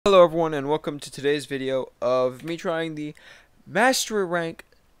Hello everyone and welcome to today's video of me trying the Mastery Rank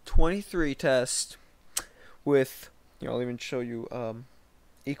 23 test with, I'll even show you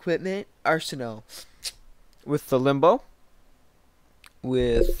equipment arsenal with the limbo,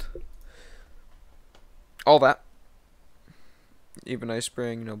 with all that, even ice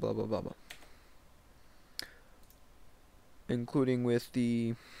spring, blah blah blah blah, including with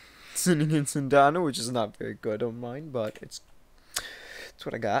the Sinning and Sindana, which is not very good on mine, but it's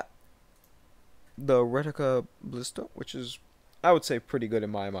what I got. The Retica Blista, which is, I would say, pretty good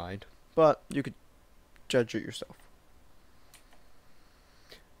in my mind, but you could judge it yourself.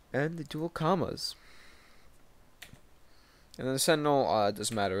 And the dual commas. And then the Sentinel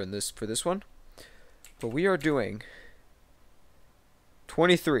doesn't matter for this one, but we are doing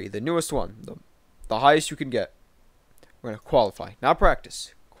 23, the newest one, the highest you can get. We're gonna qualify, not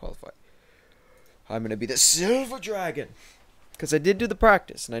practice, qualify. I'm gonna be the Silver Dragon. Because I did do the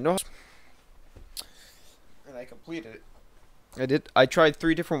practice, and I know how, and I completed it. I tried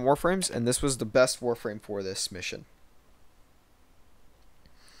 3 different Warframes, and this was the best Warframe for this mission.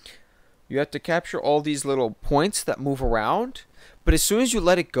 You have to capture all these little points that move around, but as soon as you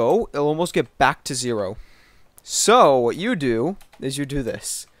let it go, it'll almost get back to 0. So, what you do is you do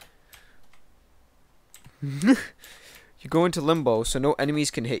this. You go into limbo, so no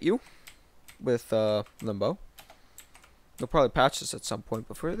enemies can hit you with limbo. They'll probably patch this at some point,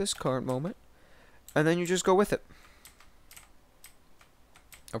 but for this current moment, and then you just go with it.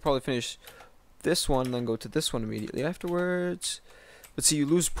 I'll probably finish this one, and then go to this one immediately afterwards. But see, you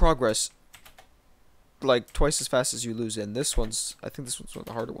lose progress like twice as fast as you lose in this one's. I think this one's one of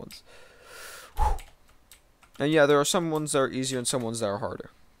the harder ones. Whew. And yeah, there are some ones that are easier and some ones that are harder.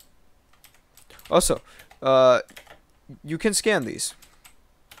 Also, you can scan these.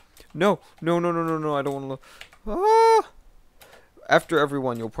 No, I don't want to look. Ah! After every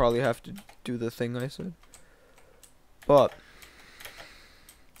one, you'll probably have to do the thing I said. But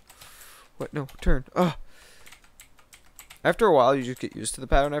what? No, turn. Ah. After a while, you just get used to the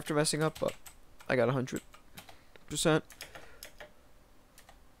pattern after messing up. But I got 100%.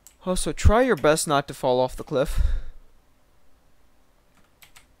 Also, try your best not to fall off the cliff.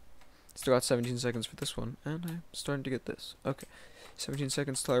 Still got 17 seconds for this one, and I'm starting to get this. Okay, 17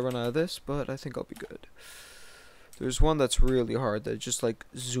 seconds till I run out of this, but I think I'll be good. There's one that's really hard that just like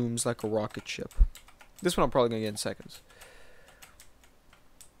zooms like a rocket ship. This one I'm probably gonna get in seconds.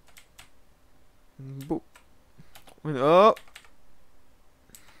 Boop. Oh!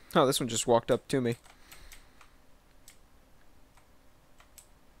 Oh, this one just walked up to me.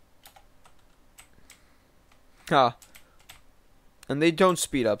 Ah. And they don't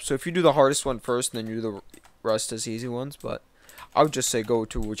speed up, so if you do the hardest one first and then you do the rest as easy ones, but I would just say go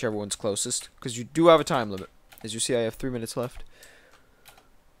to whichever one's closest, because you do have a time limit. As you see, I have 3 minutes left.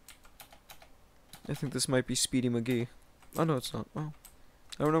 I think this might be Speedy McGee. Oh, no, it's not. Oh.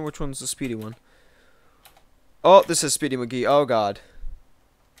 I don't know which one's the speedy one. Oh, this is Speedy McGee. Oh, God.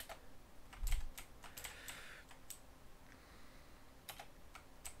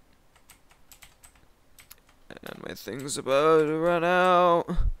 And my thing's about to run out.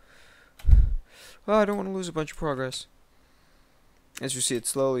 Oh, I don't want to lose a bunch of progress. As you see, it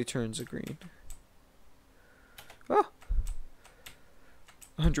slowly turns a green. Oh.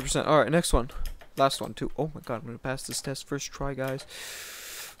 100%. Alright, next one. Last one, too. Oh my god, I'm going to pass this test first try, guys.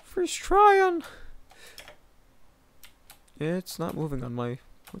 First try on. It's not moving on my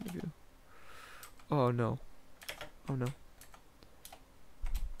point of view. Oh no. Oh no.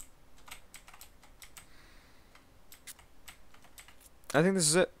 I think this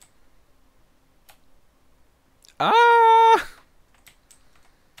is it. Ah!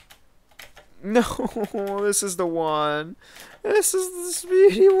 No, this is the one. This is the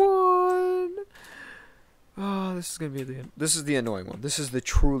speedy one. Oh, this is gonna be the. This is the annoying one. This is the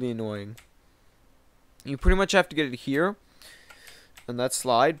truly annoying. You pretty much have to get it here, and that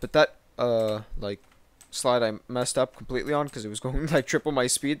slide. But that like slide I messed up completely on because it was going like triple my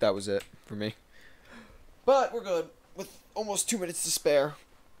speed. That was it for me. But we're good with almost 2 minutes to spare.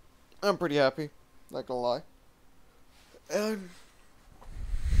 I'm pretty happy. Not gonna lie. And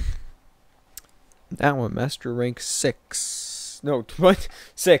that one, Master Rank 6. No, what?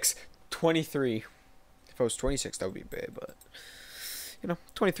 6. 23. If I was 26, that would be bad, but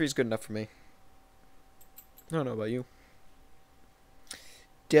 23 is good enough for me. I don't know about you.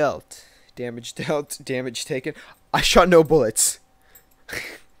 Dealt. Damage dealt. Damage taken. I shot no bullets.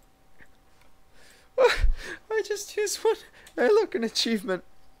 I just used one. Hey, look, an achievement.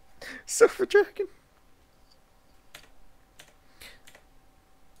 Silver Dragon.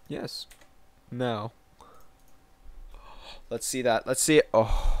 Yes. Now. Let's see that. Let's see it.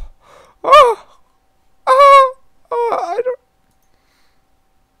 Oh. Oh! Oh! Oh! I don't...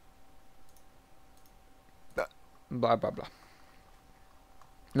 Blah, blah, blah.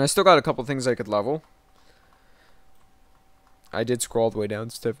 And I still got a couple things I could level. I did scroll all the way down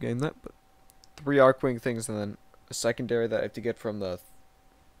instead of getting that, but 3 Arcwing things and then a secondary that I have to get from the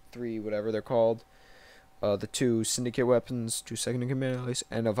 3 whatever they're called. The 2 Syndicate weapons, 2 second command allies,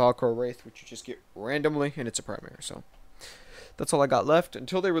 and a Valkyr Wraith, which you just get randomly, and it's a primary. So that's all I got left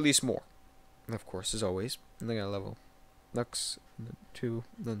until they release more. And of course, as always, and then I level Lux, and then 2,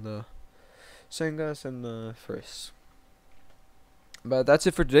 and then the Sengas, and the first. But that's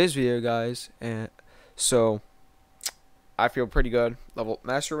it for today's video, guys. And so I feel pretty good. Level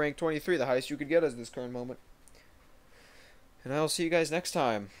Master Rank 23, the highest you could get at this current moment. And I'll see you guys next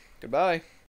time. Goodbye.